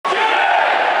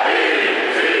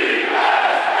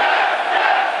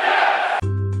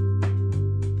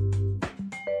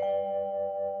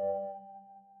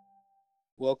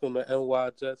welcome to NY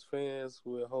Jets fans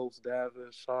with hosts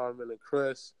Davin, Sharman, and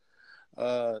Chris.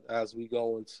 As we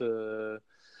go into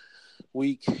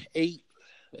week 8,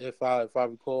 if I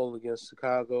recall, against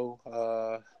Chicago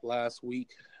last week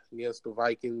against the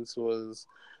Vikings was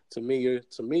to me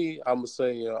I'm gonna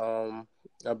say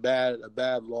a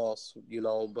bad loss,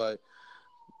 but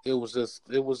it was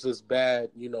just bad,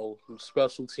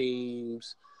 special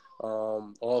teams,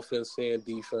 offense and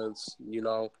defense,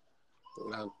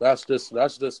 that's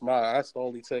the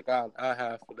only take I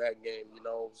have for that game.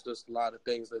 It's just a lot of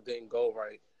things that didn't go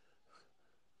right.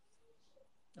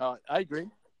 I agree.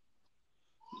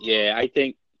 Yeah, I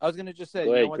think. I was going to just say,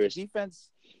 Go ahead, the Chris. defense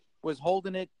was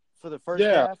holding it for the first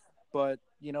Yeah. half, but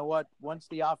you know what? Once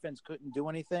the offense couldn't do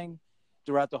anything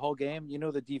throughout the whole game,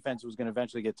 the defense was going to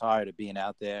eventually get tired of being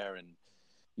out there, and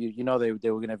they were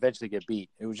going to eventually get beat.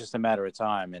 It was just a matter of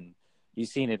time, and you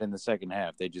seen it in the second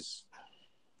half. They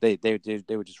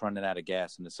were just running out of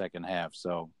gas in the second half.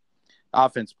 So,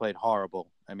 offense played horrible.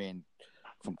 I mean,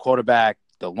 from quarterback,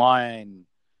 the line.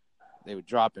 They were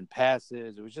dropping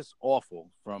passes. It was just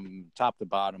awful from top to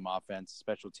bottom. Offense,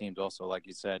 special teams, also, like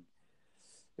you said,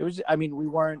 it was. I mean, we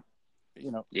weren't,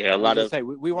 Yeah, a I was lot gonna of. say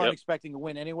we weren't Yep. expecting a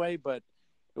win anyway, but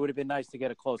it would have been nice to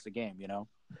get a closer game.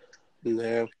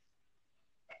 Yeah.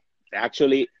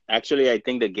 Actually, I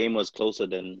think the game was closer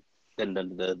than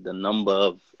the number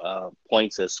of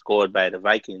points that's scored by the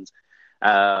Vikings.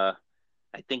 Uh,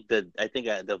 I think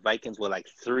the Vikings were like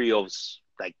 3 of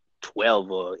like 12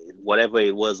 or whatever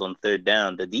it was on third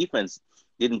down. The defense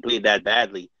didn't play that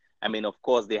badly. I mean, of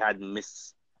course, they had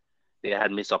missed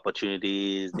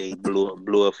opportunities. They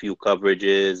blew a few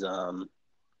coverages.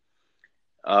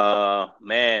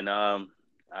 Man.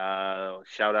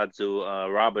 Shout out to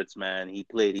Roberts, man. He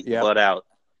played his Yep. butt out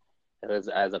as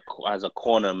a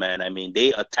corner, man. I mean,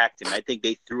 they attacked him. I think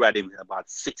they threw at him about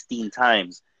 16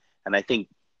 times, and I think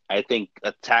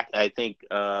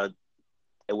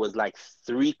it was like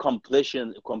three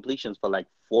completions for like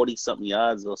 40 something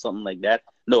yards or something like that.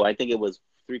 No, I think it was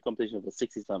three completions for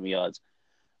 60 something yards.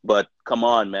 But come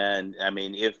on, man. I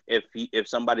mean, if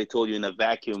somebody told you in a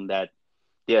vacuum that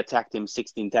they attacked him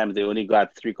 16 times, they only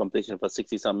got three completions for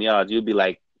 60 something yards, you'd be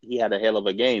like, he had a hell of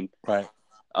a game. Right.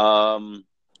 Um,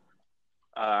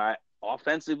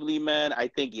 Offensively, man, I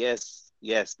think yes,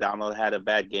 Donald had a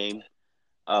bad game,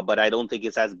 but I don't think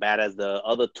it's as bad as the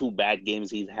other two bad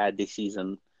games he's had this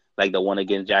season, like the one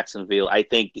against Jacksonville. I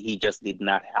think he just did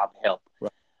not have help.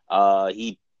 Right.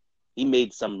 He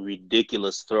made some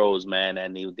ridiculous throws, man,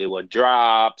 and they were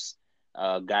drops,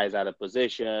 guys out of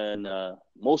position,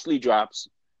 mostly drops.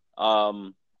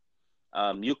 Um,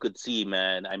 you could see,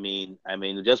 man. I mean,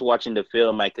 just watching the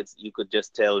film, you could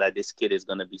just tell that this kid is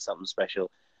gonna be something special,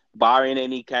 barring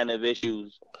any kind of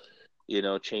issues,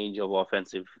 change of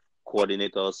offensive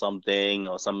coordinator or something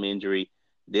or some injury.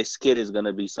 This kid is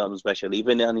gonna be something special.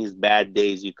 Even on his bad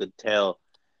days, you could tell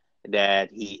that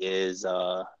he's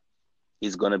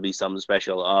gonna be something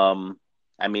special.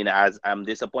 I mean, as I'm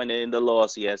disappointed in the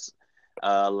loss, yes.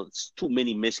 It's too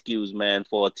many miscues, man,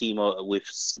 for a team with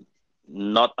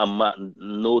not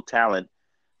no talent,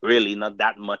 really, not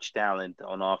that much talent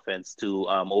on offense to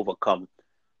overcome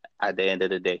at the end of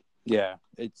the day. Yeah.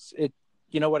 It.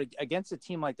 You know what? Against a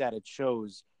team like that, it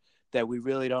shows that we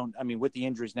really don't. I mean, with the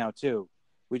injuries now too,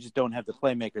 we just don't have the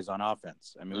playmakers on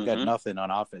offense. I mean, we got Mm-hmm. nothing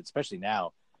on offense, especially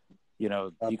now.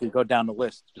 You could go down the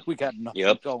list. We got nothing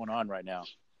Yep. going on right now,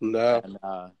 No. and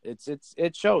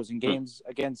it shows in games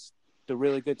against the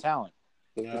really good talent.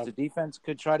 Yeah. Because the defense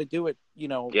could try to do it,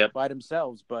 Yep. by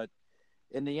themselves, but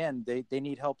in the end, they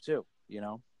need help too.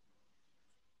 And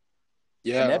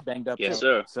Yeah. they're banged up Yes, too.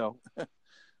 sir. So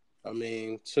I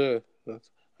mean, sure.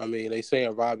 I mean, they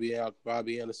saying Robbie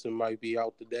Anderson might be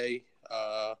out today.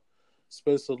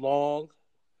 Spencer Long,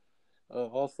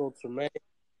 also Tremaine,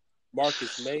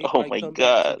 Marcus May Oh might my come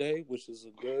back God. today, which is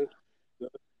a good.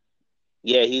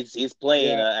 Yeah, he's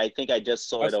playing. Yeah, I think I just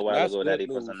saw it a while that's ago that good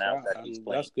it was news. announced that he's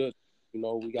playing. That's good.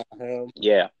 We got him.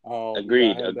 Yeah, We got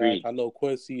agreed, him back. agreed. I know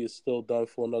Quincy is still done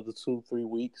for another 2-3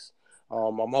 weeks.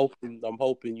 I'm hoping,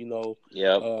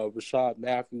 Yep. Rashad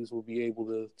Matthews will be able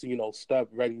to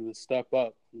ready to step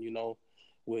up,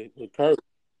 with Kirk.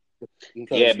 Yeah,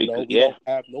 Because, because we don't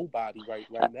have nobody right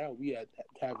now. We had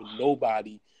having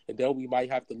nobody. And then we might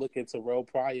have to look into Terrell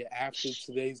Pryor after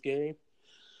today's game.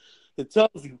 It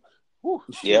tells you, whew,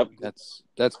 Yep.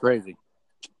 that's crazy.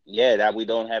 Yeah, that we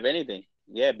don't have anything.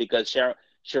 Yeah, because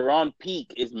Sharon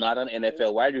Peak is not an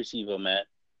NFL wide receiver, man.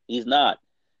 He's not.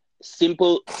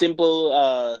 Simple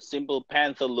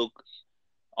Panther look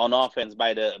on offense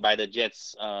by the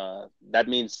Jets. That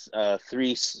means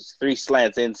three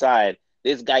slants inside.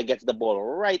 This guy gets the ball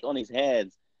right on his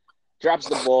hands. drops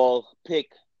the ball,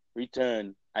 pick,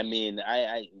 return. I mean,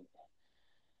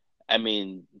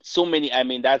 so many. I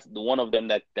mean, that's the one of them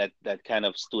that kind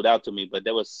of stood out to me. But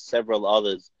there was several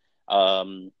others.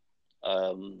 Um,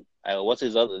 what's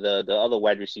his other the other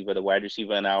wide receiver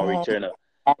and our returner.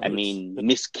 I Roberts. mean,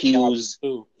 miscues.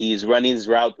 Too. He's running his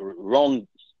route wrong.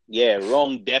 Yeah,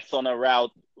 wrong depth on a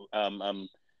route.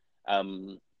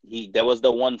 There was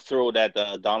the one throw that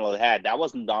Donald had. That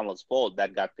wasn't Donald's fault.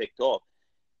 That got picked off.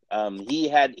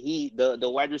 The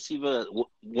wide receiver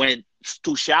went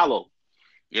too shallow.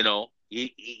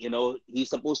 He's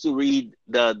supposed to read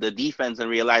the defense and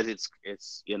realize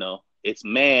it's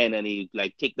man, and he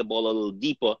like take the ball a little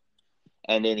deeper,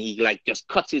 and then he like just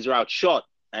cuts his route short.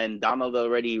 And Donald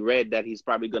already read that he's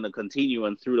probably going to continue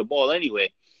and threw the ball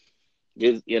anyway.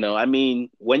 I mean,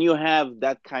 when you have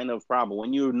that kind of problem,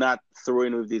 when you're not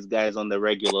throwing with these guys on the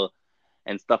regular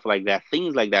and stuff like that,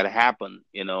 things like that happen,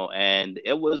 and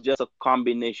it was just a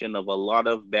combination of a lot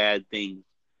of bad things.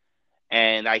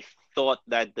 And I thought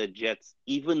that the Jets,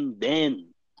 even then,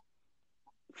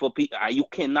 you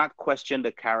cannot question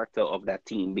the character of that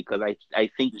team, because I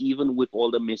think even with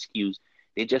all the miscues,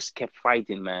 they just kept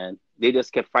fighting, man. They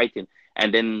just kept fighting.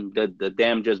 And then the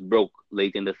dam just broke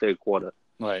late in the third quarter.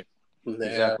 Right. Yeah.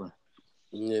 Exactly.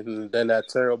 And then that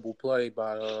terrible play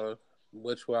by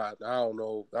which one I don't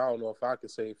know if I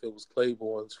could say if it was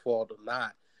Claiborne's fault or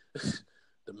not.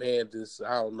 The man just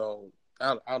I don't know.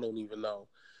 I don't even know.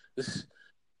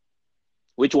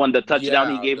 Which one? The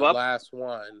touchdown he gave the up? last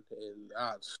one. And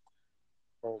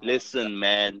listen,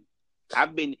 man.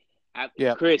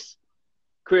 Yeah. Chris,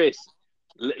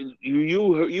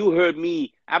 you heard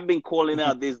me. I've been calling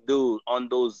out this dude on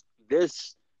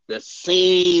the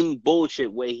same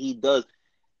bullshit where he does.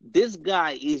 This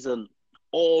guy is an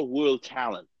all-world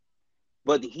talent,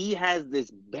 but he has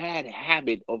this bad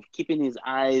habit of keeping his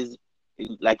eyes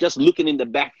like just looking in the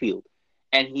backfield,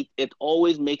 and it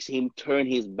always makes him turn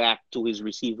his back to his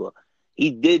receiver.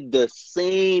 He did the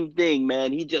same thing,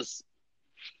 man. He jammed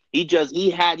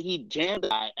the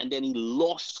guy, and then he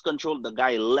lost control. The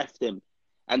guy left him,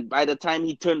 and by the time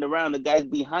he turned around, the guy's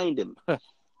behind him.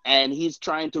 And he's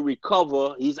trying to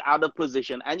recover. He's out of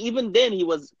position. And even then, he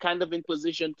was kind of in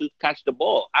position to catch the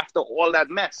ball after all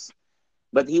that mess.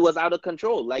 But he was out of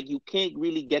control. Like, you can't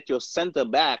really get your center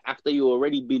back after you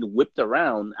already been whipped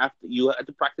around. After you had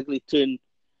to practically turn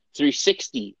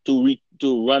 360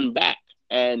 to run back.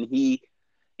 And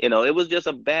it was just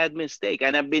a bad mistake.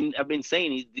 And I've been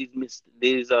saying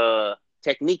these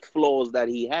technique flaws that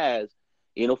he has,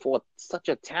 for such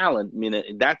a talent. I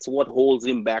mean, that's what holds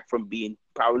him back from being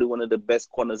probably one of the best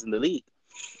corners in the league.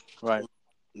 Right.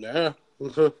 Yeah.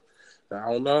 I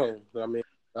don't know. I mean,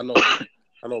 I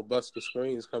know Buster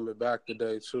Screen's coming back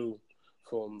today too,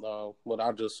 from what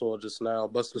I just saw just now.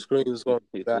 Buster Screen's going to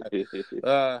be back.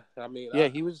 I mean, yeah,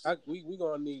 he was. We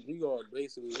gonna need. We gonna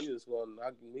basically. We just gonna.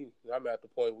 I'm at the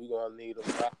point we gonna need him.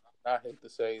 I hate to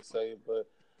say it, but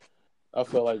I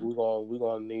feel like we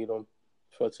gonna need him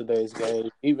for today's game,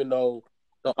 even though.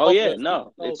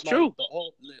 It's true.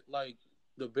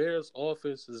 The Bears'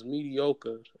 offense is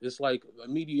mediocre. It's like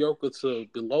mediocre to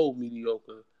below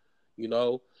mediocre,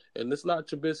 and it's not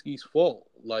Trubisky's fault.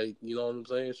 Like, you know what I'm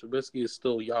saying? Trubisky is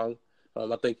still young.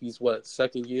 I think he's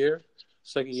second year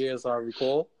as I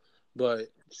recall, but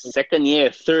second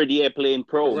year, third year playing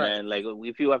pro, right. Man. Like,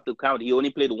 if you have to count, he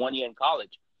only played 1 year in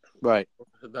college. Right.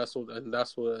 That's what, and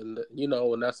that's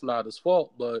not his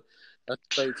fault. But at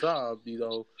the same time, I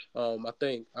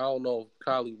don't know if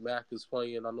Kylie Mack is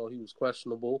playing. I know he was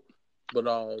questionable, but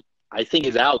I think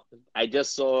he's out. I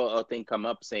just saw a thing come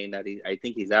up saying that I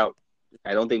think he's out.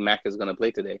 I don't think Mack is going to play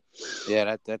today.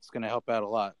 Yeah, that's going to help out a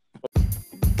lot.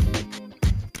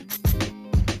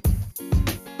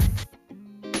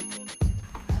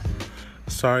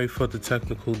 Sorry for the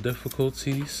technical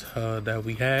difficulties that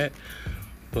we had,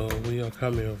 but we are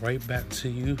coming right back to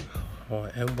you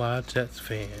on NY Jets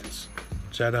Fans.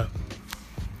 Jet up.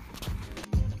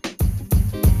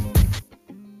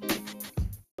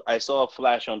 I saw a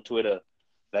flash on Twitter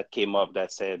that came up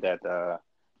that said that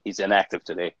he's inactive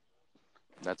today.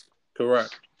 That's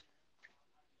correct.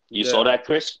 You saw that,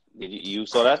 Chris? You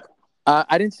saw that?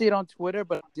 I didn't see it on Twitter,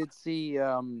 but I did see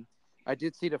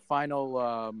the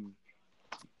final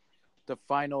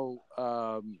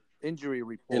injury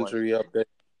report. Injury update.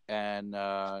 And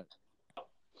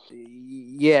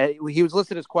he was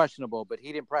listed as questionable, but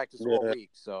he didn't practice all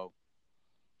week. So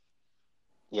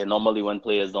normally when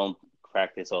players don't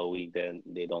practice all week, then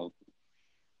they don't.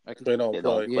 They don't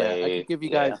play. Yeah, I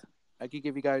could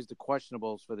give you guys the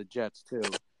questionables for the Jets too.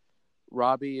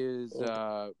 Robbie's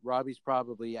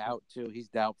probably out too. He's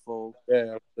doubtful.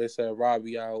 Yeah, they said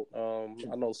Robbie out.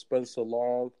 I know Spencer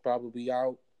Long probably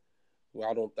out.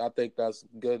 Well, I think that's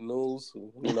good news.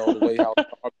 You know the way how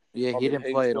Yeah, he Harmon didn't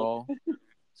play hates at him. all,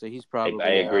 so he's I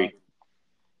probably agree.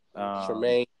 out.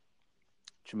 Tremaine.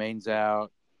 Tremaine's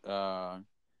out. I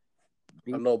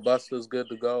know Buster's good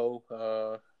to go.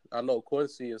 I know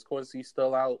Quincy. Is Quincy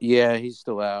still out? Yeah, he's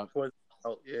still out. Quincy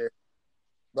out, yeah.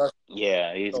 Buster,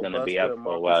 Yeah, he's so gonna be Buster out and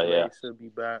for a Marcus while. Yeah. May should be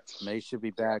back. May should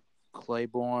be back.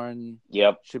 Claiborne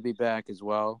Yep. should be back as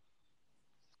well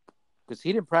because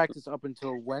he didn't practice up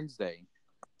until Wednesday.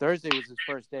 Thursday was his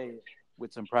first day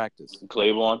with some practice.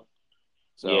 Claiborne.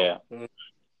 So Yeah. Mhm.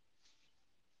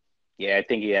 Yeah, I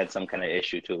think he had some kind of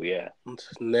issue too. Yeah.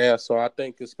 Yeah, so I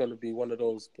think it's going to be one of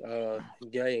those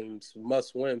games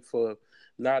must win for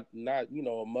not a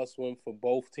must win for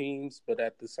both teams, but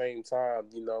at the same time,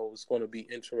 it's going to be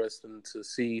interesting to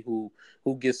see who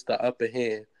gets the upper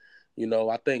hand.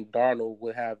 I think Darnold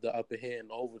would have the upper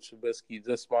hand over Trubisky.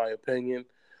 Just my opinion.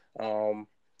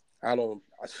 I don't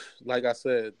like I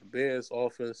said, the Bears'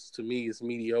 offense to me is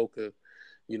mediocre.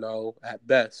 At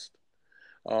best.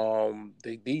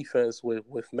 The defense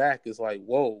with Mac is like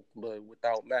whoa, but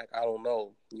without Mac, I don't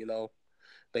know.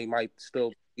 They might still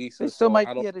be they decent. still So might.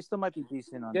 I don't. Yeah, they still might be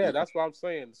decent on Yeah, defense. that's what I'm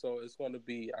saying. So it's going to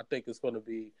be. I think it's going to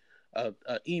be a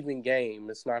even game.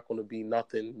 It's not going to be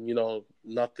nothing.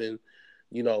 Nothing.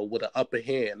 With an upper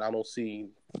hand. I don't see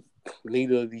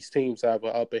neither of these teams have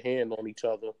an upper hand on each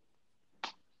other.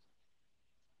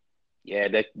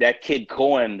 Yeah, that kid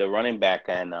Cohen, the running back,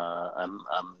 and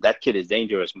that kid is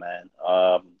dangerous, man.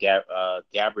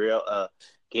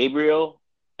 Gabriel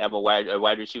have a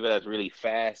wide receiver that's really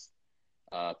fast.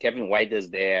 Kevin White is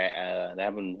there. I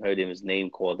haven't heard his name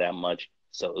called that much,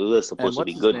 so it was And supposed to what's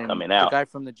be his good name? coming The out. guy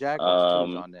from the Jaguars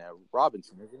too is Um, on there.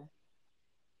 Robinson, isn't he? I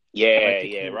yeah,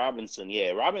 think yeah, he. Robinson.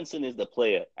 Yeah, Robinson is the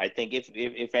player. I think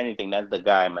if anything, that's the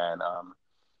guy, man.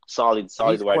 Solid He's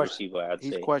wide question. receiver, I'd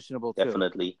He's say, questionable too.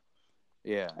 definitely.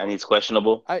 Yeah. And he's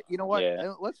questionable. You know what?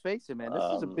 Yeah. Let's face it, man. This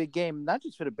is a Um, big game, not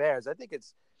just for the Bears. I think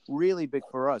it's really big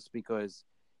for us because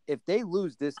if they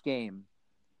lose this game,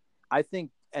 I think,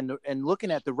 and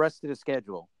looking at the rest of the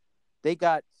schedule, they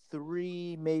got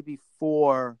 3, maybe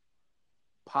 4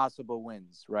 possible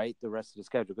wins, right? The rest of the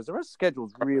schedule, because the rest of the schedule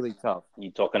is really tough, you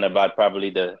talking about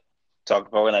probably talking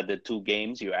about the two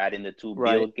games. You're adding the two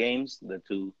right? Bill games, the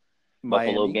two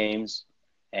Buffalo Miami games,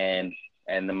 and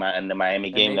the Miami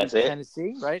and game. maybe That's it.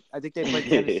 Tennessee, right? I think they play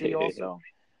Tennessee also.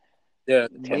 Yeah,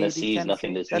 Maybe Tennessee is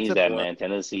nothing Tennessee. to That's sneeze a at, yeah. man. Yeah,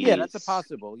 Tennessee that's a is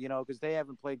possible, because they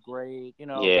haven't played great,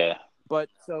 yeah. But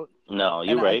so, No,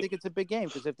 you're and I right. think it's a big game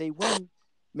because if they win,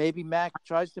 maybe Mac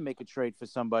tries to make a trade for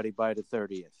somebody by the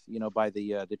 30th, by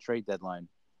the trade deadline.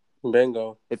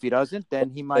 Bingo. If he doesn't, then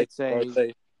he might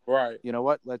say, Right. you know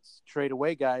what, let's trade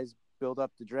away guys, build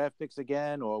up the draft picks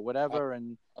again or whatever,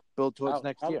 and build towards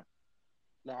next year.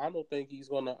 No, I don't think he's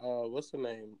gonna. What's the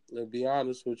name? To be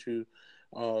honest with you,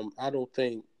 I don't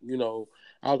think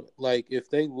I like if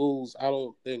they lose. I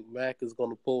don't think Mac is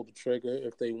gonna pull the trigger.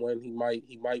 If they win, he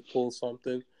might pull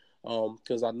something.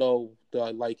 Because I know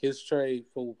like his trade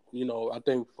for I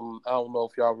think I don't know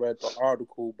if y'all read the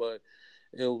article, but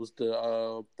it was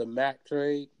the Mac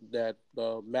trade that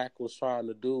Mac was trying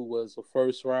to do was a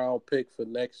first round pick for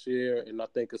next year, and I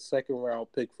think a second round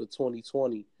pick for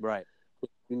 2020. Right.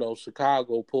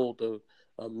 Chicago pulled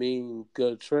a mean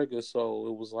good trigger, so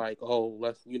it was like, oh,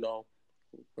 let's we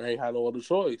ain't had no other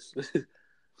choice.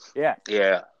 Yeah.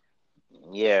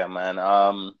 Yeah, man.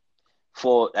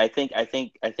 I think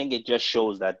it just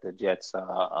shows that the Jets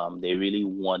they really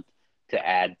want to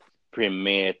add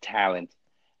premier talent.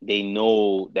 They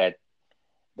know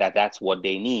that's what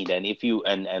they need, and if you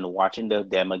and watching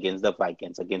them against the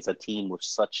Vikings, against a team with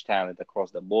such talent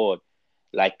across the board,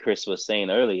 like Chris was saying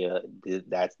earlier,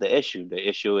 that's the issue. The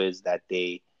issue is that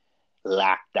they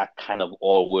lack that kind of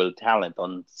all-world talent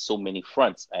on so many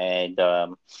fronts, and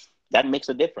that makes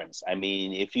a difference. I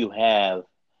mean, if you have,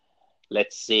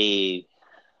 let's say,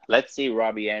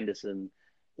 Robbie Anderson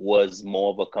was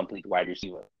more of a complete wide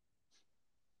receiver,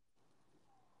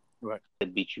 Right.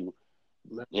 could beat you,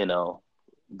 you know,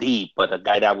 deep, but a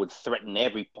guy that would threaten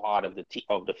every part of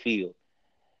the field.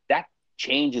 That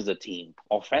changes a team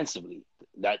offensively.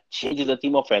 That changes the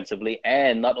team offensively,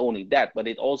 and not only that, but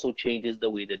it also changes the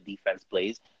way the defense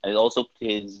plays, and it also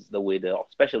changes the way the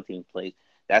special team plays.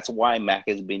 That's why Mac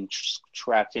has been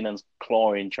scratching and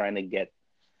clawing, trying to get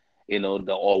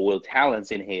the all-world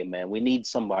talents in here, man. We need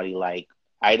somebody like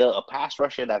either a pass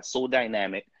rusher that's so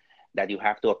dynamic that you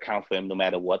have to account for him no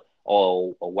matter what,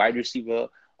 or a wide receiver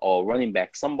or running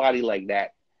back, somebody like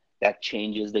that that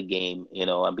changes the game,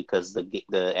 and because the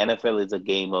NFL is a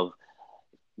game of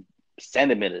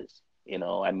centimeters,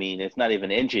 I mean, it's not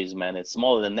even inches, man. It's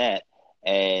smaller than that.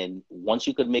 And once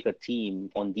you could make a team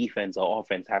on defense or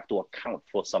offense have to account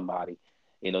for somebody,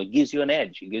 it gives you an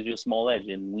edge. It gives you a small edge,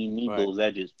 and we need Right. those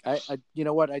edges. You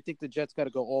know what? I think the Jets got to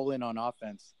go all in on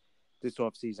offense this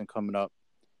offseason coming up.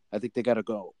 I think they got to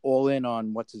go all in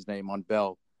on what's his name on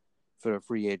Bell for a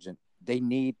free agent. They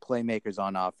need playmakers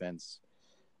on offense.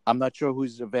 I'm not sure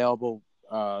who's available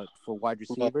for wide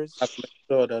receivers. I have to make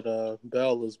sure that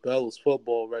Bell is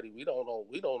football ready. We don't know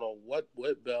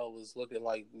what Bell is looking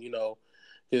like.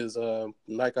 His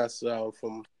like I said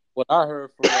from what I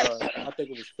heard from I think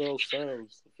it was Phil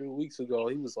Sims a few weeks ago.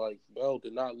 He was like Bell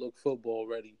did not look football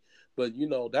ready, but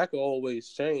that could always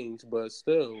change. But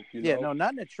still, no,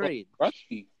 not in a trade.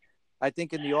 Rusty. I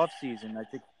think in the offseason,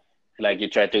 Like you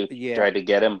try to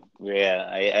get him.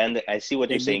 Yeah, I see what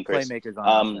they you're saying, need Chris. playmakers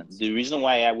on offense. The reason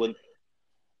why I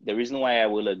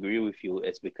will agree with you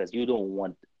is because you don't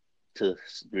want to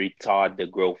retard the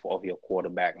growth of your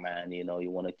quarterback, man. You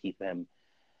want to keep him,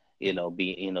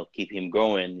 keep him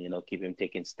growing, keep him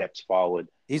taking steps forward.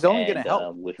 He's only going to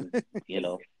help.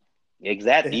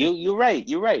 Exactly. You're right.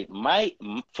 You're right.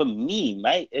 For me,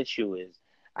 my issue is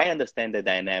I understand the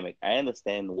dynamic. I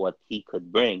understand what he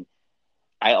could bring.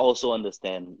 I also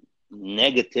understand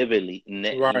negatively,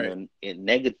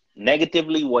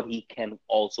 negatively what he can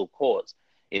also cause.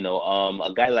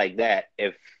 A guy like that,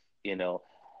 if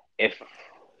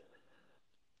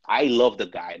I love the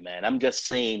guy, man. I'm just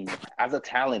saying, as a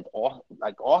talent,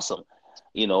 awesome,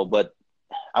 But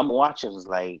I'm watching, it's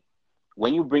like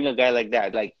when you bring a guy like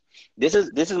that, like this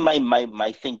is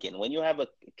my thinking. When you have a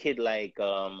kid like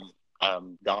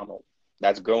Donald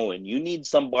that's growing, you need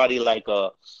somebody like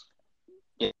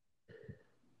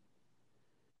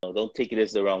don't take it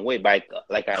as the wrong way, like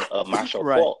a Marshall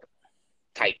Right. Faulk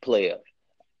type player.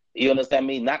 You understand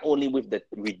me? Not only with the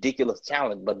ridiculous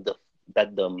talent, but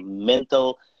the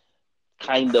mental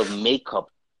kind of makeup,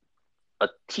 a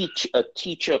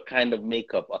teacher kind of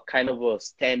makeup, a kind of a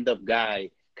stand-up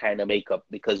guy kind of makeup,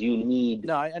 because you need,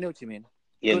 No, I know what you mean.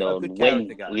 a good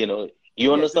character guy.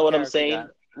 You understand what I'm character saying? guy.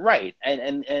 Right.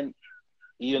 And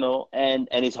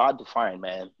it's hard to find,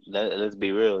 man. Let's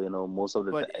be real, most of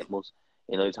the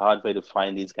it's hard for you to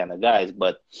find these kind of guys,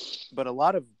 but a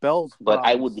lot of Bell's but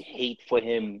problems, I would hate for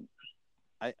him.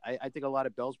 I think a lot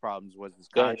of Bell's problems was his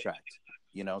contract.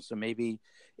 So maybe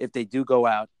if they do go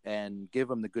out and give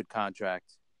him the good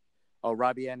contract. Oh,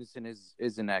 Robbie Anderson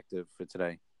is inactive for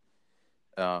today.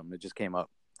 It just came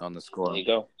up on the score. There you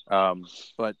go.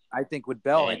 But I think with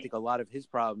Bell, I think a lot of his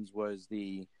problems was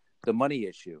the money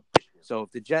issue. So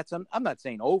if the Jets, I'm not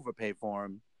saying overpay for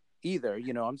him either.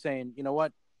 I'm saying, you know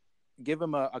what, give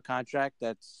him a contract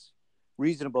that's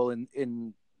reasonable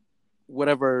in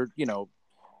whatever,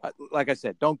 like I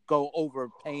said, don't go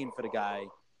overpaying for the guy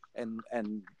and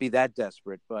be that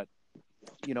desperate. But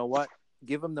you know what,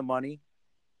 give him the money,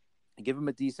 give him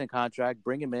a decent contract,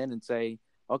 bring him in and say,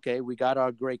 okay, we got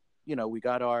our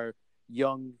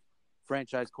young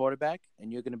franchise quarterback,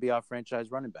 and you're going to be our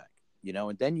franchise running back,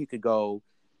 and then you could go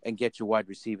and get your wide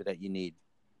receiver that you need,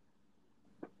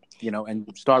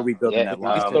 and start rebuilding that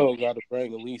line. We still got to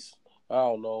bring at least, I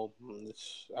don't know,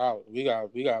 we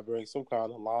got to bring some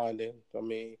kind of line in. I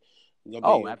mean,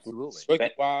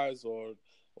 absolutely. Wise or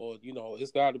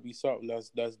it's got to be something that's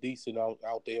decent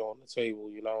out there on the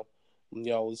table.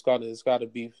 It's got to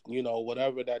be,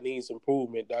 whatever that needs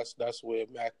improvement. That's where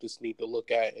Mac just need to look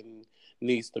at and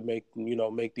needs to make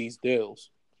these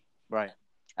deals. Right.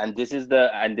 And this is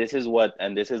the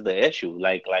issue.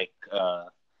 Like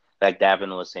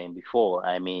Davin was saying before.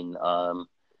 I mean,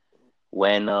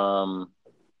 when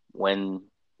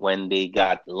they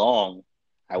got Long,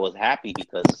 I was happy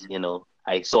because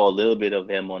I saw a little bit of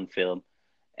him on film,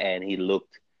 and he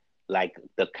looked like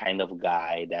the kind of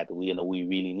guy that we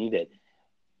really needed.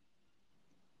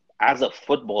 As a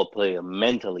football player,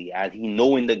 mentally, as he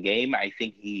knowing the game, I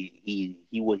think he's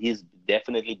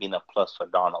definitely been a plus for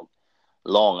Donald.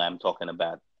 Long, I'm talking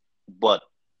about. But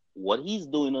what he's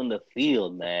doing on the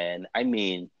field, man, I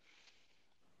mean,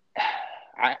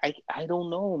 I don't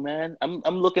know, man. I'm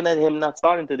looking at him not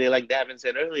starting today, like Davin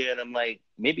said earlier, and I'm like,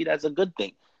 maybe that's a good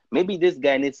thing. Maybe this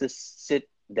guy needs to sit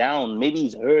down. Maybe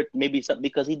he's hurt. Maybe something,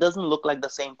 because he doesn't look like the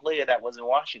same player that was in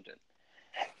Washington.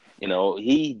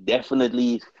 He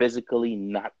definitely is physically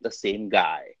not the same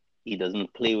guy. He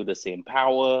doesn't play with the same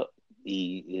power.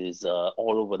 He is all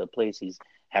over the place. He's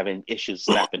having issues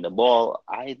snapping the ball.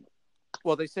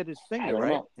 Well, they said his finger,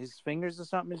 right? Know. His fingers or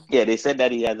something. Yeah, they said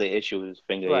that he has an issue with his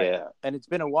finger. Right. Yeah, and it's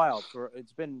been a while.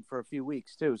 It's been for a few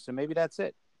weeks too. So maybe that's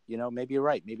it. Maybe you're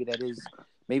right. Maybe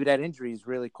that injury is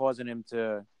really causing him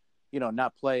to,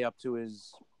 not play up to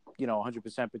his,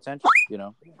 100% potential.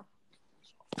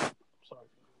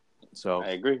 So I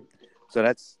agree. So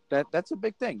that's a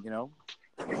big thing,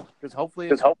 because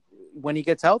hopefully when he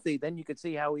gets healthy, then you could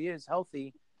see how he is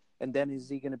healthy, and then is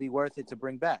he going to be worth it to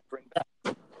bring back?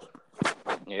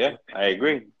 Yeah, I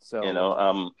agree.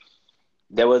 So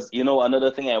there was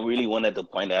another thing I really wanted to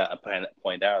point out.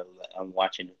 I'm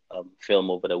watching film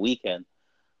over the weekend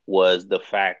was the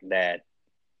fact that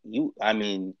you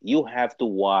have to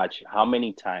watch how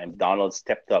many times Donald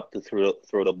stepped up to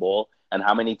throw the ball and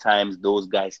how many times those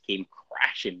guys came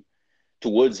crashing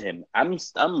towards him. I'm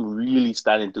really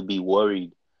starting to be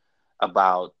worried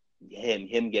about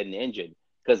him getting injured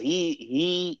because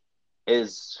he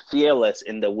is fearless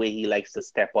in the way he likes to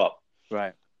step up.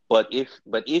 right, But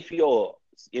if your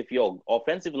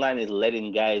offensive line is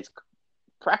letting guys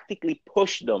practically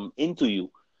push them into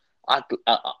you at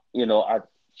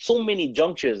so many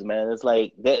junctures, man. It's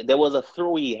like there was a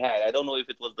throw he had. I don't know if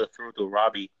it was the throw to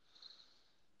Robbie.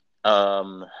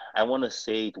 I want to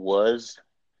say it was.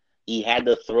 He had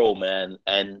the throw, man,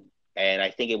 and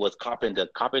I think it was Carpenter.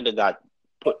 Carpenter got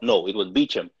put. No, it was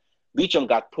Beecham. Beecham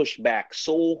got pushed back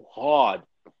so hard,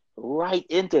 right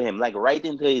into him, like right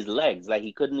into his legs, like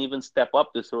he couldn't even step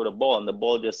up to throw the ball, and the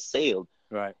ball just sailed.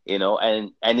 right, And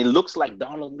it looks like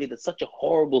Donald made such a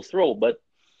horrible throw, but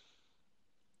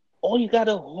all you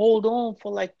gotta hold on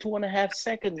for like 2.5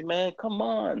 seconds, man. Come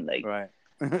on, like right.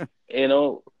 you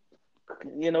know,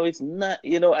 it's not,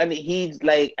 and he's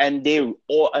like, and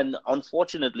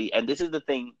unfortunately, and this is the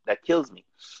thing that kills me.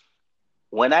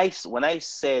 When I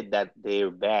said that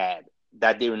they're bad,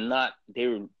 that they're not,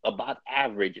 they're about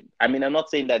average. I mean, I'm not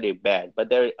saying that they're bad, but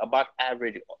they're about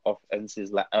average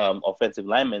offensive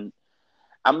linemen.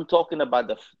 I'm talking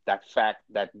about that fact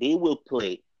that they will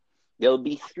play. There'll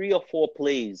be 3 or 4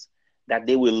 plays that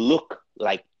they will look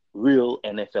like real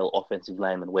NFL offensive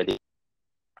linemen, where they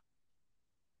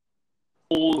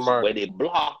where they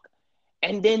block,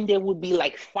 and then there would be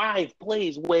like 5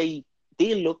 plays where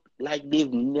they look like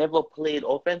they've never played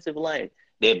offensive line.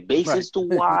 Their base Right. is too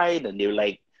wide, and they're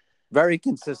like Very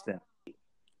consistent.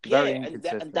 Very and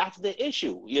inconsistent. that's the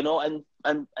issue, and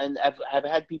I've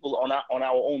had people on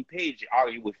our own page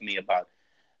argue with me about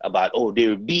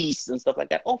they're beasts and stuff like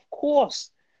that. Of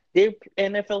course, they're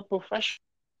NFL professionals.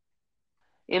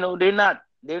 They're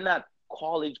not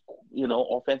college,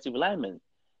 offensive linemen.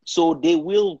 So they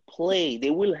will play. They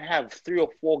will have 3 or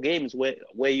 4 games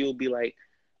where you'll be like,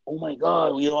 oh my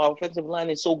God, our offensive line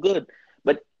is so good.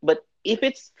 But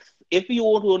if you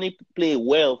want to only play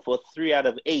well for 3 out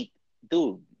of 8,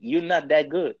 dude, you're not that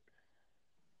good.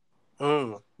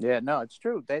 Yeah, no, it's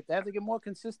true. They have to get more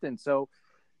consistent. So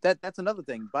that's another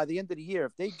thing. By the end of the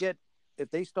year, if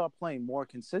they start playing more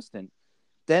consistent,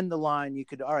 then the line you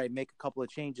could make a couple of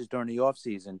changes during the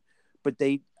offseason. But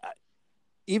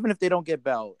even if they don't get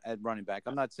Bell at running back,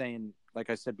 I'm not saying, like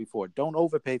I said before, don't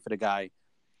overpay for the guy.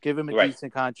 Give him a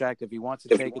decent contract. If he wants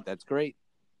to take it, that's great.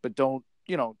 But don't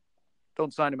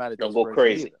sign him out of Don't go desperation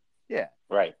crazy. either. Yeah.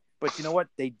 Right. But you know what?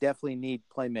 They definitely need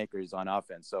playmakers on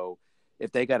offense. So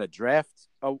if they got to draft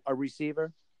a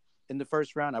receiver in the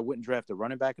first round, I wouldn't draft a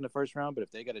running back in the first round. But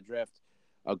if they got to draft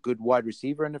a good wide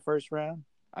receiver in the first round,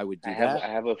 I would do that. I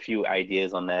have a few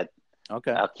ideas on that.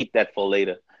 Okay. I'll keep that for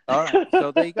later. All right.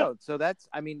 So there you go. So that's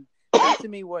to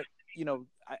me what,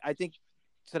 I think.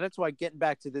 So that's why getting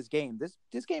back to this game,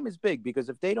 this game is big because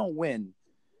if they don't win,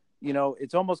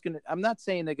 it's almost going to, I'm not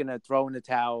saying they're going to throw in the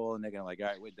towel and they're going to all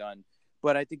right, we're done.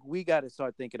 But I think we got to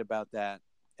start thinking about that.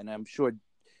 And I'm sure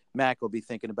Mac will be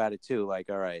thinking about it too.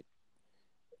 Like, all right,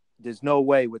 there's no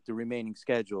way with the remaining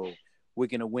schedule, we're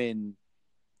going to win,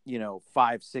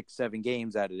 5, 6, 7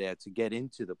 games out of there to get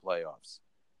into the playoffs.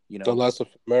 Unless a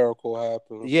miracle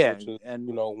happens. Yeah. Which is, and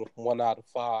 1 out of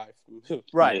 5.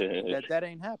 Right. That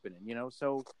ain't happening,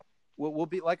 so we'll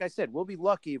be, like I said, we'll be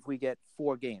lucky if we get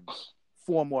 4 games,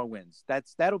 4 more wins.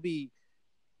 That'll be,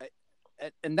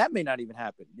 and that may not even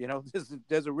happen.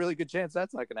 There's a really good chance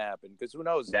that's not going to happen because who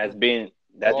knows? That's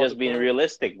just being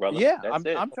realistic, brother. Yeah, that's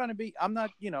it. I'm trying to be. I'm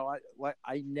not.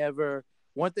 I never.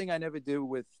 One thing I never do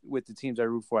with the teams I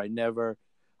root for. I never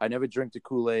drink the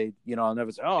Kool-Aid. I'll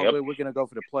never say, "Oh, we're going to go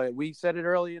for the play." We said it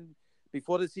early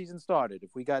before the season started.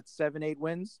 If we got 7, 8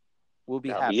 wins, we'll be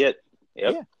happy. Be it.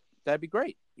 Yep. Yeah, that'd be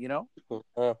great.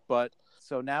 But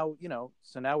so now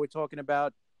we're talking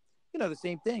about the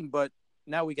same thing, but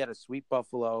now we got to sweep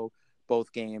Buffalo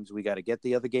both games. We got to get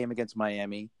the other game against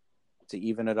Miami to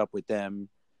even it up with them,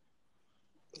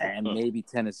 and maybe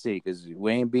Tennessee because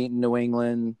we ain't beating New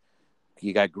England.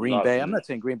 You got Green Bay. I'm not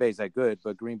saying Green Bay's that good,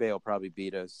 but Green Bay will probably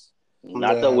beat us.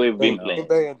 Not the Man, way we've been Green playing.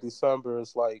 Bay in December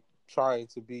is like trying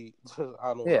to be.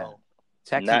 I don't Yeah. know.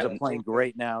 Texans Not are playing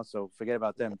great now, so forget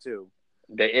about them too.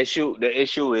 the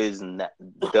issue is not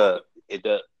the.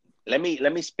 Let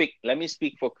me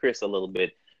speak for Chris a little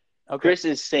bit. Okay. Chris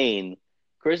is saying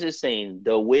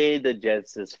the way the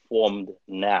Jets is formed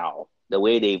now, the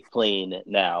way they're playing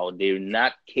now, they're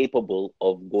not capable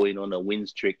of going on a win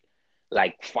streak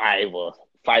like five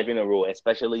in a row,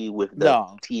 especially with the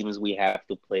No. teams we have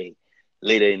to play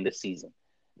later in the season.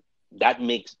 That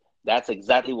makes that's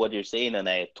exactly what you're saying, and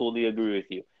I totally agree with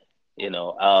you. You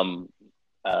know,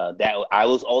 that I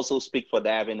will also speak for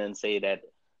Davin and say that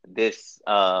this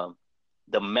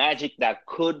the magic that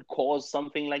could cause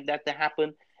something like that to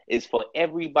happen is for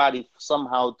everybody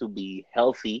somehow to be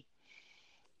healthy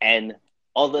and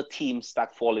other teams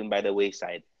start falling by the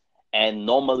wayside. And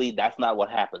normally that's not what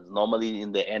happens. Normally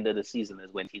in the end of the season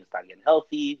is when teams start getting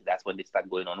healthy. That's when they start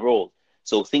going on rolls.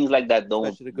 So things like that don't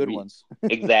Especially the good ones.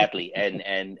 exactly. And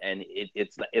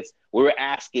it's we're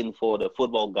asking for the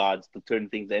football gods to turn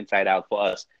things inside out for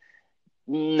us.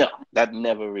 No, that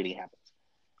never really happens.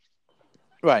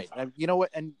 Right. And you know what?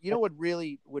 And you know what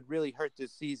really hurt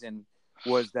this season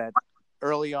was that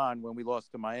early on when we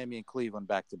lost to Miami and Cleveland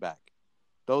back to back.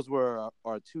 Those were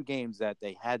our two games that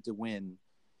they had to win,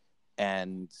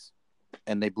 and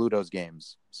they blew those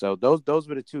games. So those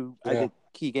were the two I Yeah. think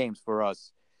key games for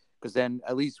us, because then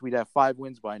at least we'd have 5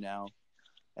 wins by now.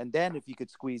 And then if you could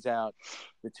squeeze out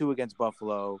the 2 against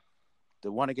Buffalo,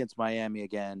 the 1 against Miami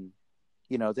again,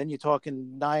 then you're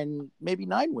talking 9, maybe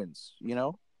 9 wins.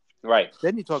 Right.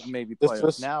 Then you're talking maybe It's playoffs.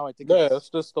 just Now I think it's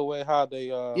just the way how they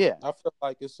yeah, I feel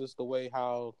like it's just the way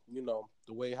how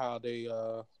the way how they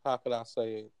how could I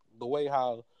say it? The way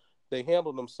how they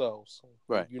handle themselves,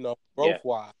 right. Yeah. growth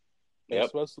wise. And Yep.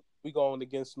 especially we going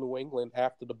against New England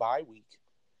after the bye week.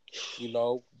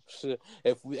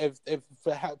 If we if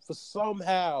for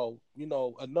somehow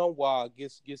Anunwa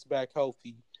gets back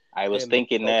healthy I was and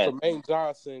thinking that. Tremaine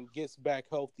Johnson gets back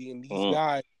healthy and these Mm,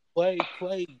 guys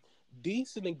play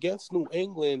decent against New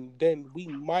England, then we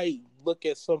might look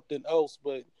at something else.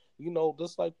 But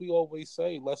just like we always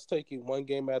say, let's take it one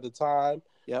game at a time.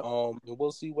 Yep. And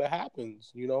we'll see what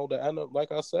happens.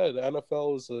 Like I said, the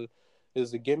NFL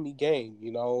is a gimme game.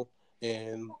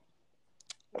 And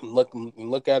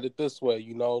look at it this way.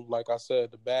 Like I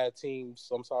said,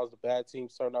 sometimes the bad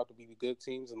teams turn out to be the good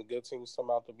teams, and the good teams turn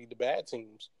out to be the bad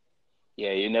teams.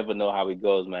 yeah, you never know how it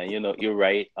goes, man. You're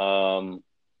right.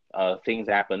 Things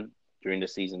happen during the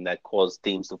season that cause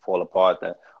teams to fall apart,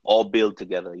 that all build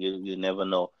together. You never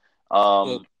know. Yeah,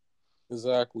 Um,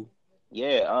 exactly.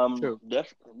 yeah. True.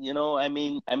 I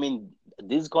mean,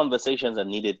 these conversations are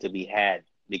needed to be had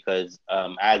because,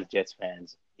 as Jets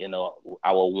fans,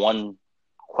 our one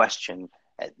question,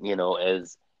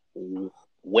 is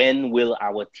when will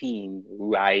our team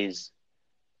rise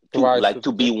to Rise to like the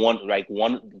to be occasion. one like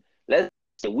one let's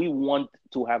say we want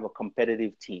to have a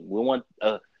competitive team. We want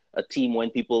a team when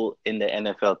people in the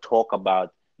NFL talk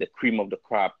about the cream of the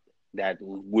crop that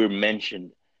we're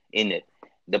mentioned in it.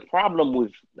 The problem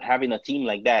with having a team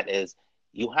like that is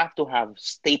you have to have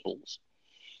staples.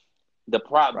 The Right.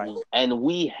 problem, and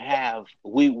we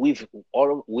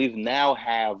now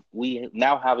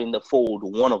have in the fold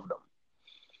one of them.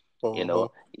 You Uh-huh.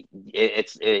 know,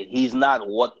 he's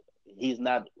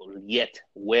not yet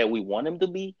where we want him to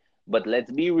be. But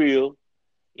let's be real.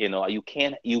 You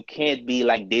can't be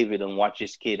like David and watch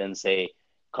his kid and say,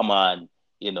 "Come on,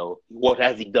 what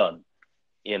has he done?"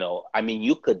 I mean,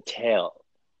 you could tell,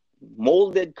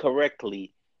 molded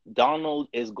correctly, Donald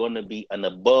is going to be an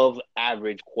above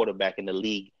average quarterback in the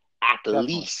league at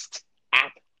Definitely. least,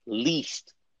 at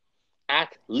least,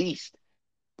 at least.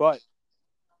 But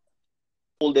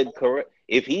Molded correct.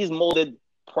 If he's molded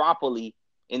properly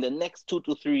in the next 2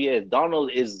 to 3 years,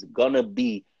 Donald is gonna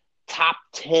be top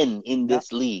 10 in not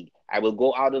this league. I will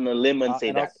go out on a limb and say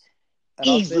and that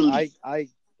I'll say easily,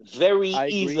 very I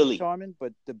agree, easily. Sharman,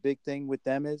 but the big thing with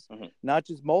them is Mhm. not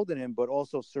just molding him, but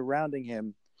also surrounding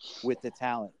him with the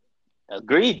talent.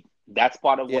 Agreed. That's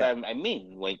part of what Yeah. I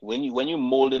mean. Like when you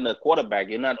mold in a quarterback,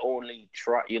 you're not only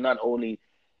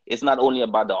it's not only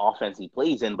about the offense he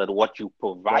plays in, but what you Right.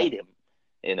 provide him.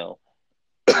 You know,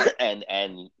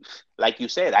 and like you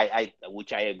said,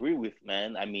 which I agree with,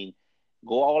 man. I mean,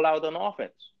 go all out on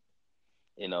offense.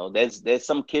 There's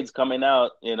some kids coming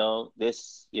out, coming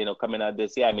out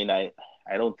this year. I mean, I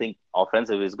don't think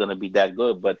offensive is going to be that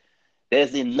good, but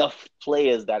there's enough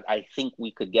players that I think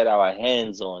we could get our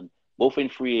hands on, both in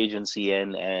free agency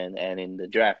and in the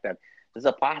draft. That there's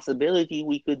a possibility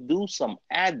we could do something,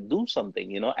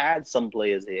 add some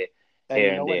players here, And you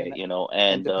and know what? there, And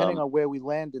and depending on where we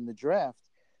land in the draft,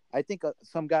 I think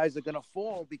some guys are going to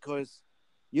fall because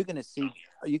you're going to see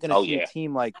Oh a yeah.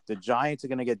 team like the Giants are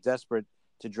going to get desperate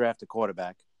to draft a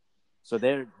quarterback. So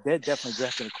they're definitely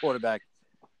drafting a quarterback,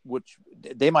 which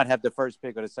they might have the first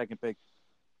pick or the second pick.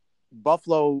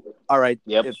 Buffalo, all right,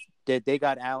 Yep. if they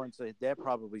got Allen, so they're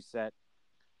probably set.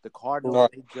 The Cardinals,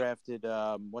 Right. they drafted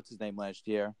what's his name last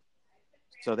year,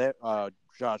 so they're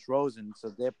Josh Rosen, so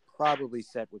they're probably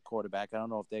set with quarterback. I don't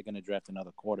know if they're going to draft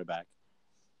another quarterback.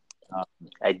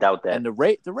 I doubt that. And the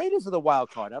Raiders are the wild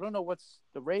card. I don't know what's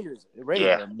the Raiders. The Raiders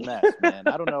Yeah. are a mess, man.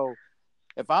 I don't know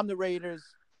if I'm the Raiders.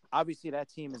 Obviously, that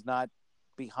team is not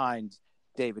behind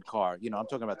David Carr. You know, I'm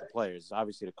talking about the players.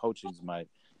 Obviously, the coaches might,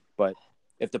 but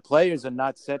if the players are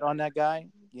not set on that guy,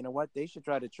 you know what? They should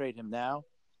try to trade him now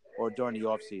or during the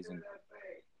offseason.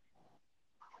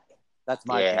 That's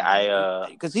my Yeah,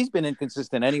 opinion. Because he's been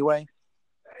inconsistent anyway.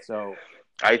 So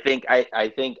I think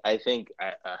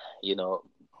you know,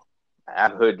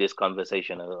 I've heard this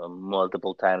conversation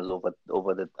multiple times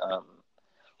over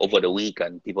the week,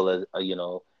 and people are you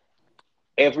know,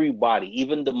 everybody,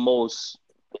 even the most,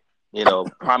 you know,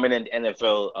 prominent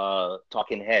NFL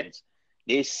talking heads,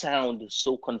 they sound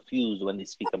so confused when they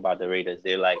speak about the Raiders.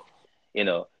 They're like, you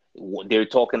know, they're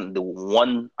talking the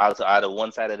one out of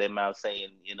one side of their mouth saying,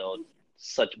 you know,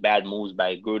 such bad moves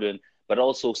by Gruden, but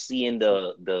also seeing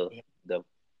the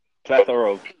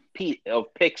plethora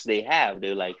of picks they have.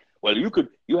 They're like, well,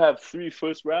 you have 3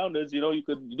 first rounders, you know, you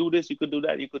could do this, you could do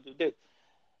that, you could do this.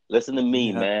 Listen to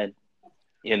me, yeah. man.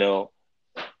 You know,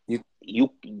 the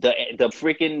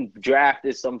freaking draft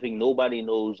is something nobody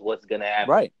knows what's gonna happen.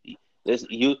 Right. This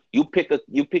you pick a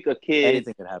kid,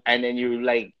 Anything can happen. and then you're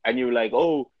like,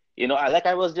 oh, you know, like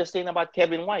I was just saying about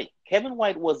Kevin White. Kevin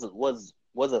White was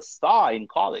a star in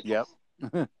college. Yep.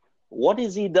 What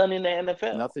has he done in the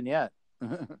NFL? Nothing yet.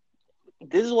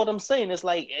 This is what I'm saying. It's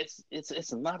like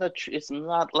it's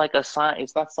not like a sign.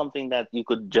 It's not something that you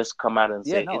could just come out and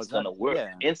say it's gonna work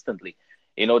instantly.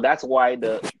 You know, that's why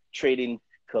the trading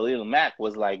Khalil Mack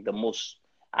was like the most.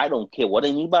 I don't care what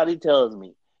anybody tells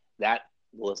me. That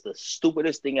was the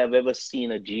stupidest thing I've ever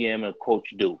seen a GM or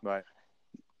coach do. Right.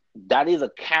 That is a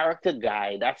character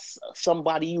guy. That's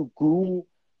somebody you grew.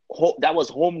 That was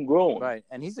homegrown. Right,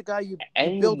 and he's the guy you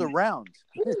build around.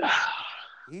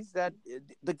 He's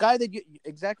the guy that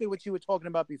exactly what you were talking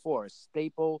about before, a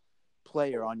staple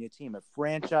player on your team, a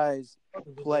franchise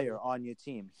player on your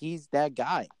team. He's that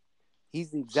guy.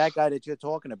 He's the exact guy that you're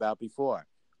talking about before.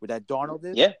 With that Darnold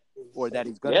is, or that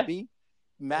he's going to be.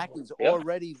 Mac is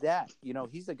already that. You know,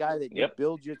 he's the guy that you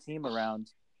build your team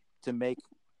around to make,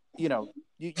 you know,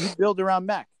 you build around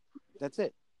Mac. That's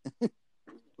it.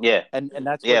 Yeah. And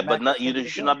that's what but not, you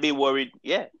should not be worried.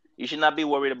 Yeah. You should not be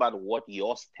worried about what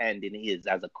your standing is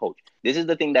as a coach. This is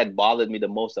the thing that bothered me the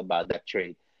most about that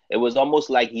trade. It was almost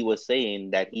like he was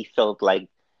saying that he felt like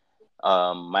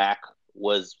Mac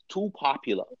was too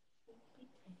popular.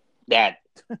 That,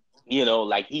 you know,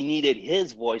 like he needed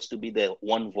his voice to be the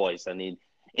one voice. I mean,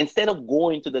 instead of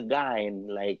going to the guy and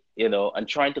like, you know, and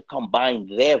trying to combine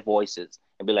their voices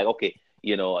and be like, okay,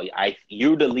 you know,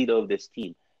 you're the leader of this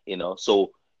team, you know,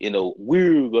 so, you know,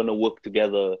 we're going to work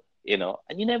together, you know,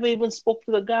 and you never even spoke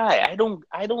to the guy.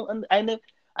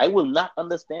 I will not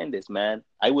understand this, man.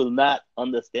 I will not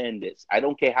understand this. I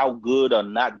don't care how good or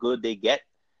not good they get.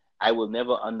 I will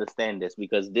never understand this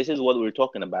because this is what we're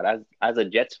talking about. As a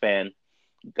Jets fan,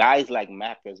 guys like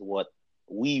Mac is what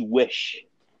we wish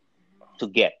to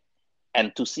get.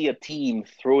 And to see a team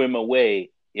throw him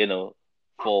away, you know,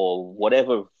 for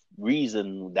whatever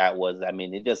reason that was, I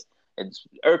mean, it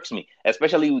irks me,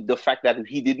 especially with the fact that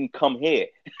he didn't come here.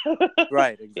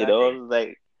 Right, exactly. You know,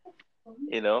 like,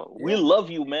 you know, we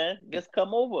love you, man. Just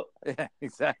come over. Yeah,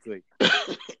 exactly.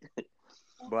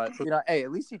 But, you know, hey,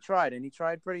 at least he tried, and he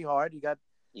tried pretty hard.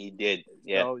 He did,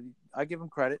 yeah. So I give him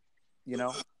credit, you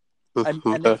know. And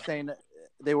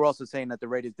they were also saying that the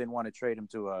Raiders didn't want to trade him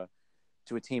to a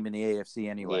team in the AFC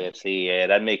anyway. The AFC, yeah,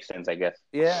 that makes sense, I guess.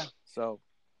 Yeah, so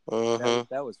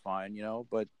that was fine, you know.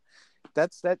 But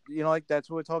that's you know, like that's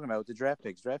what we're talking about with the draft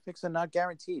picks. Draft picks are not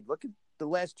guaranteed. Look at the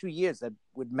last 2 years that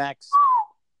with Max,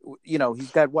 you know, he's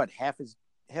got what half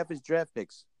his draft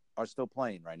picks are still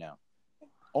playing right now.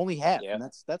 Only half, and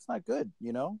that's not good,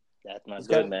 you know. That's not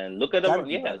good, man. Look at them.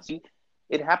 Yeah, see,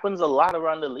 it happens a lot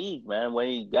around the league, man. When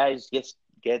you guys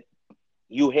get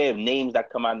you have names that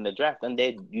come out in the draft, and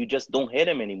you just don't hit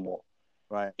them anymore.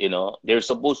 Right. You know, they're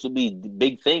supposed to be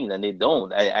big things, and they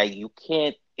don't. You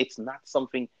can't. It's not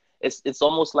something. It's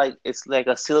almost like it's like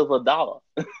a silver dollar.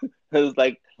 It's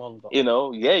like, you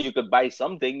know, yeah, you could buy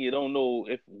something. You don't know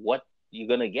what you're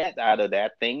gonna get out of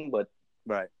that thing, but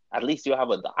right. At least you have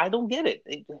I don't get it.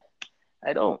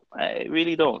 I don't. I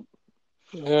really don't.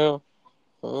 Yeah.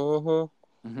 So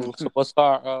what's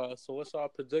our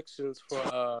predictions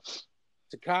for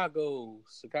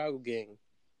Chicago game?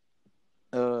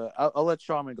 I'll let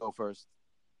Sharman go first.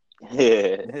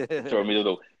 throw me to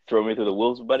the throw me to the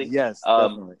wolves, buddy. Yes,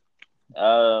 Um, definitely.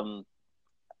 um.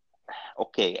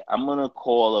 Okay, I'm gonna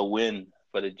call a win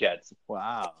for the Jets.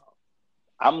 Wow.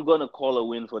 I'm gonna call a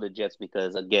win for the Jets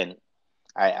because again,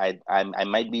 I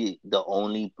might be the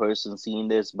only person seeing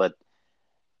this, but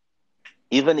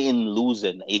even in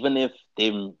losing, even if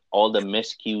they all the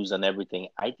miscues and everything,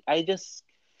 I just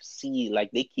see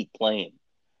like they keep playing.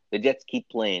 The Jets keep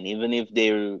playing, even if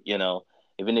they're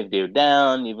even if they're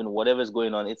down, even whatever's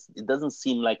going on. It doesn't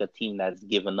seem like a team that's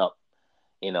given up,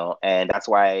 and that's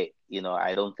why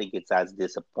I don't think it's as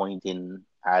disappointing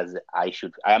as I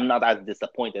should. I'm not as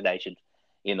disappointed I should,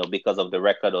 because of the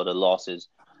record or the losses.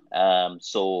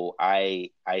 So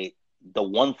the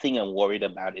one thing I'm worried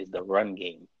about is the run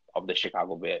game of the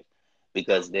Chicago Bears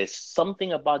because there's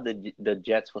something about the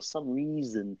Jets for some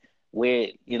reason where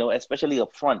especially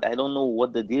up front, I don't know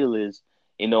what the deal is.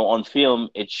 On film,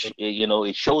 it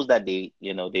shows that they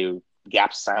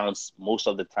gap sounds most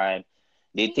of the time.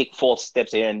 They take false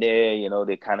steps here and there.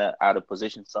 They're kind of out of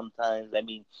position sometimes. I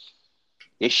mean,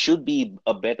 they should be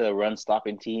a better run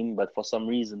stopping team, but for some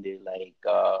reason they're like,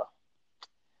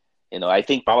 I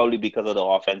think probably because of the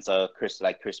offense,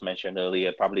 like Chris mentioned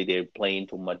earlier, probably they're playing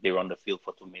too much. They're on the field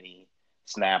for too many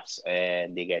snaps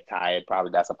and they get tired.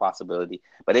 Probably that's a possibility.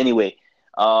 But anyway,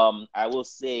 I will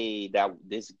say that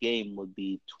this game would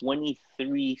be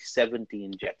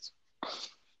 23-17 Jets.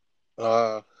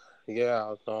 Uh,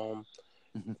 yeah. The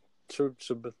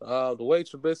way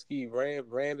Trubisky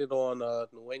ran it on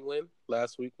New England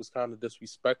last week was kind of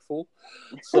disrespectful.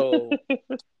 So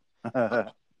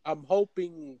I'm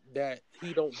hoping that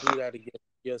he don't do that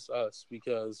against us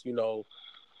because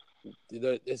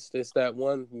it's that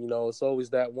one. It's always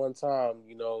that one time.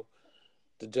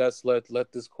 The Jets let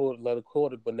a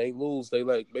quarter when they lose, they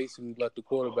basically let the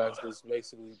quarterbacks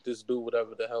just do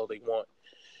whatever the hell they want,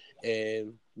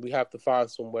 and we have to find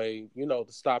some way to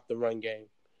stop the run game.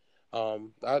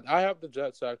 I have the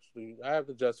Jets actually. I have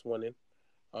the Jets winning.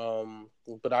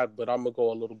 But I'm gonna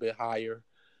go a little bit higher.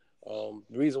 The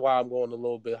reason why I'm going a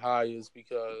little bit higher is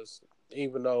because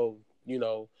even though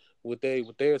with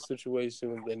their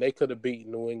situation and they could have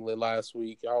beaten New England last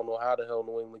week. I don't know how the hell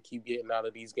New England keep getting out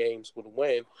of these games with a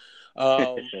win.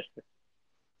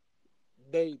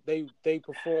 They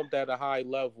performed at a high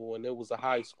level and it was a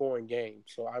high scoring game.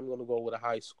 So I'm gonna go with a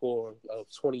high score of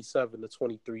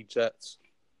 27-23 Jets.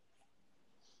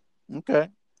 Okay.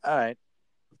 All right.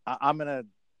 I'm gonna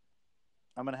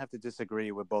have to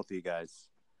disagree with both of you guys.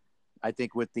 I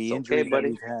think with It's the okay, injuries that buddy.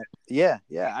 we've had,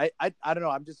 yeah. I don't know.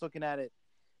 I'm just looking at it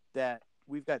that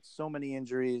we've got so many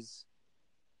injuries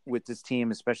with this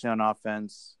team, especially on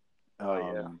offense. Oh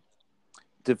yeah.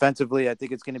 Defensively, I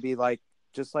think it's going to be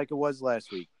just like it was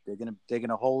last week. They're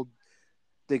gonna hold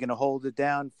it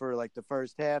down for like the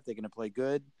first half. They're gonna play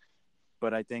good,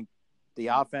 but I think the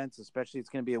offense, especially, it's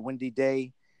going to be a windy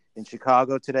day in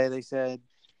Chicago today. They said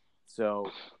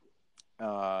so.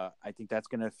 I think that's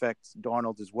going to affect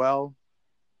Darnold as well,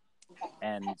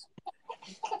 and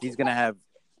he's going to have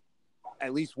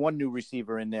at least one new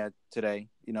receiver in there today.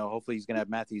 Hopefully he's going to have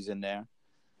Matthews in there.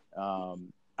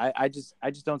 I just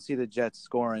don't see the Jets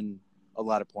scoring a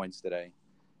lot of points today.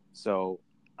 So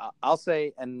I'll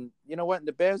say, and you know what?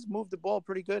 The Bears moved the ball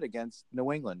pretty good against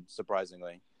New England,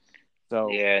 surprisingly. So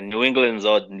Yeah, New England's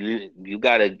all you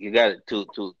gotta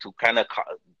to kind of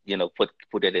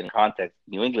put it in context.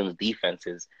 New England's defense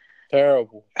is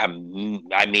Terrible. I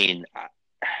mean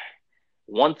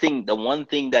the one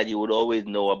thing that you would always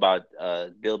know about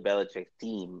Bill Belichick's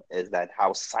team is that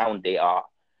how sound they are.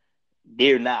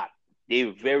 They're not.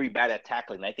 They're very bad at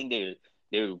tackling. I think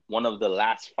they're one of the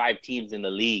last five teams in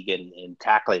the league in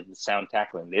tackling, sound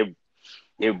tackling.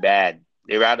 They're bad.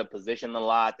 They're out of position a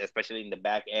lot, especially in the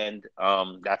back end.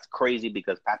 That's crazy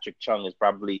because Patrick Chung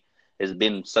has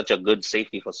been such a good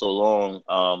safety for so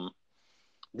long.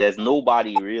 There's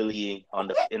nobody really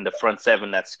in the front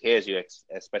seven that scares you,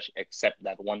 especially except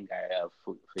that one guy. I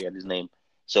forget his name.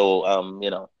 So I'm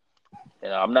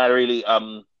not really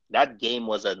that game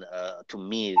was to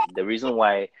me the reason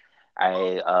why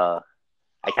I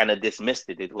I kind of dismissed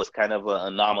it. It was kind of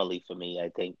an anomaly for me. I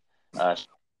think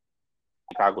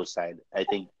Chicago side. I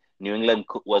think New England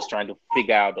was trying to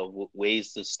figure out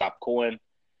ways to stop Cohen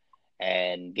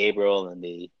and Gabriel, and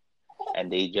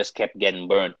they just kept getting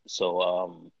burnt.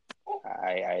 So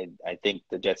I think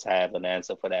the Jets have an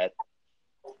answer for that.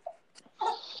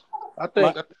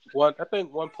 I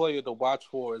think one player to watch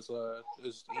for is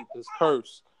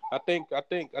Curse. I think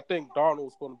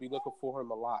Darnold's going to be looking for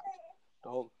him a lot.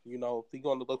 Don't he's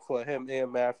going to look for him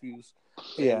and Matthews.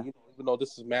 Yeah. And even though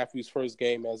this is Matthews' first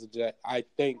game as a Jet, I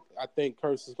think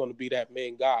Curse is going to be that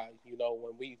main guy.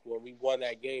 When we won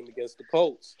that game against the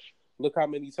Colts, look how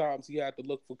many times he had to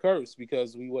look for Curse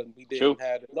because we didn't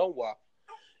have Noah.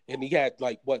 And he had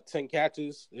 10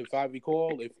 catches, if I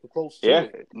recall, if close to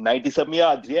it. 90-something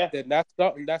yards, yeah. Then that's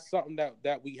something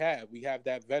that we have. We have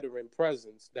that veteran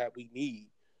presence that we need.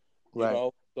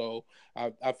 Right. So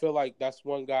I feel like that's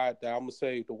one guy that I'm gonna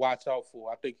say to watch out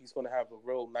for. I think he's gonna have a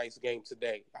real nice game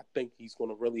today. I think he's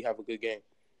gonna really have a good game.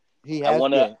 I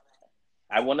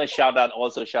wanna shout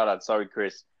out. Sorry,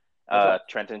 Chris.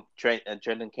 Trenton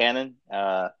Cannon.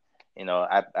 I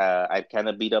kind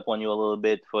of beat up on you a little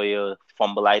bit for your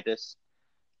fumbleitis.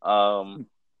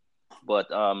 But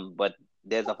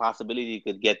there's a possibility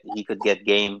he could get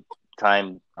game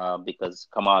time because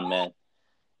come on, man.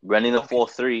 Running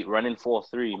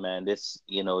 4-3, man. This,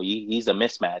 he's a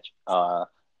mismatch. I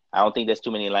don't think there's too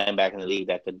many linebackers in the league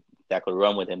that could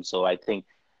run with him. So I think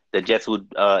the Jets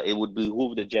it would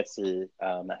behoove the Jets to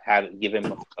give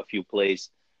him a few plays,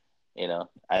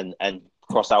 and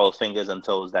cross our fingers and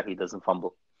toes that he doesn't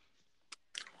fumble.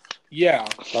 Yeah.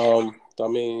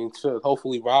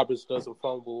 Hopefully Roberts doesn't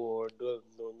fumble or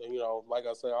like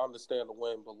I said, I understand the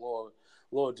win, but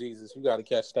Lord Jesus, you got to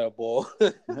catch that ball.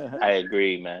 I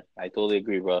agree, man. I totally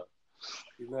agree, bro.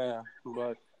 Yeah,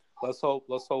 but let's hope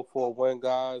for a win,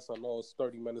 guys. I know it's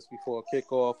 30 minutes before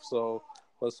kickoff, so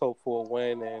let's hope for a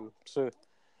win, and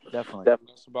definitely.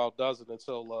 That's about does it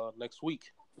until next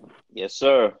week. Yes,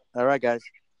 sir. All right, guys.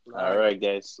 All right,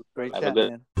 guys. Great chat,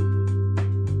 man.